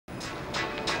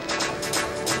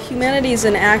Humanities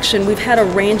in Action, we've had a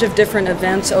range of different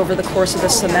events over the course of the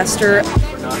semester.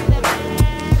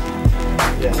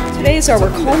 Today's our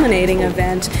culminating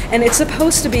event, and it's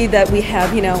supposed to be that we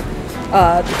have,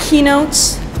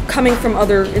 keynotes coming from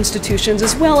other institutions,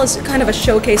 as well as kind of a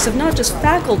showcase of not just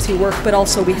faculty work, but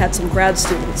also we had some grad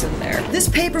students in there. This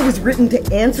paper was written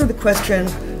to answer the question,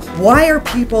 why are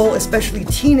people, especially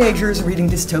teenagers, reading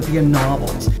dystopian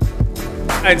novels?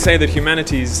 I'd say that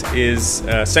humanities is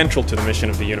central to the mission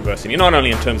of the university, not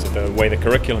only in terms of the way the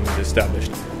curriculum is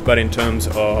established, but in terms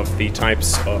of the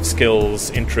types of skills,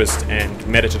 interest, and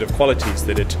meditative qualities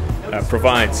that it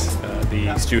provides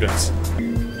the students.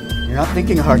 You're not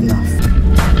thinking hard enough.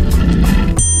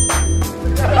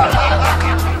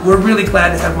 We're really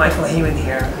glad to have Michael Heyman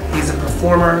here. He's a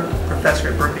performer,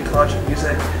 professor at Berklee College of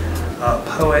Music, a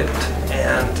poet,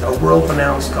 and a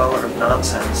world-renowned scholar of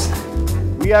nonsense.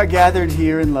 We are gathered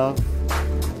here in love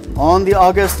on the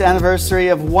August anniversary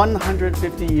of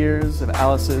 150 years of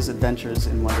Alice's Adventures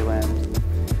in Wonderland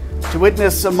to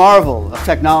witness a marvel of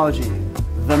technology,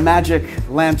 the magic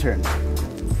lantern.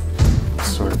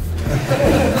 Sort of.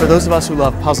 For those of us who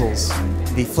love puzzles,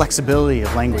 the flexibility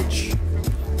of language,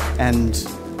 and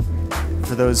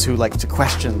for those who like to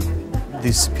question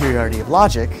the superiority of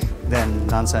logic, then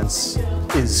nonsense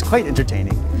is quite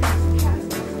entertaining.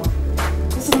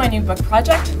 This is my new book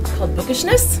project called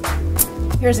Bookishness.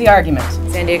 Here's the argument.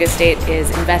 San Diego State is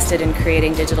invested in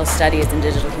creating digital studies and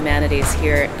digital humanities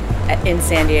here in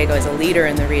San Diego as a leader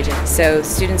in the region. So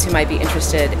students who might be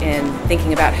interested in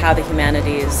thinking about how the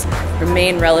humanities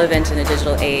remain relevant in a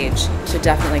digital age should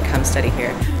definitely come study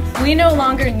here. We no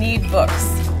longer need books.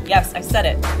 Yes, I said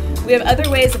it. We have other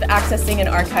ways of accessing and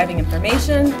archiving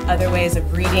information, other ways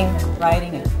of reading,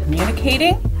 writing, and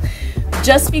communicating.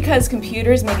 Just because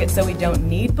computers make it so we don't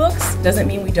need books doesn't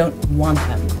mean we don't want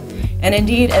them. And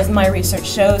indeed, as my research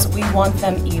shows, we want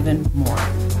them even more.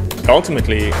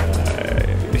 Ultimately,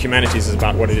 the humanities is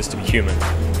about what it is to be human,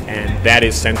 and that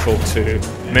is central to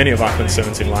many of our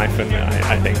concerns in life, and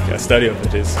I think a study of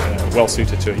it is well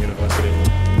suited to a university.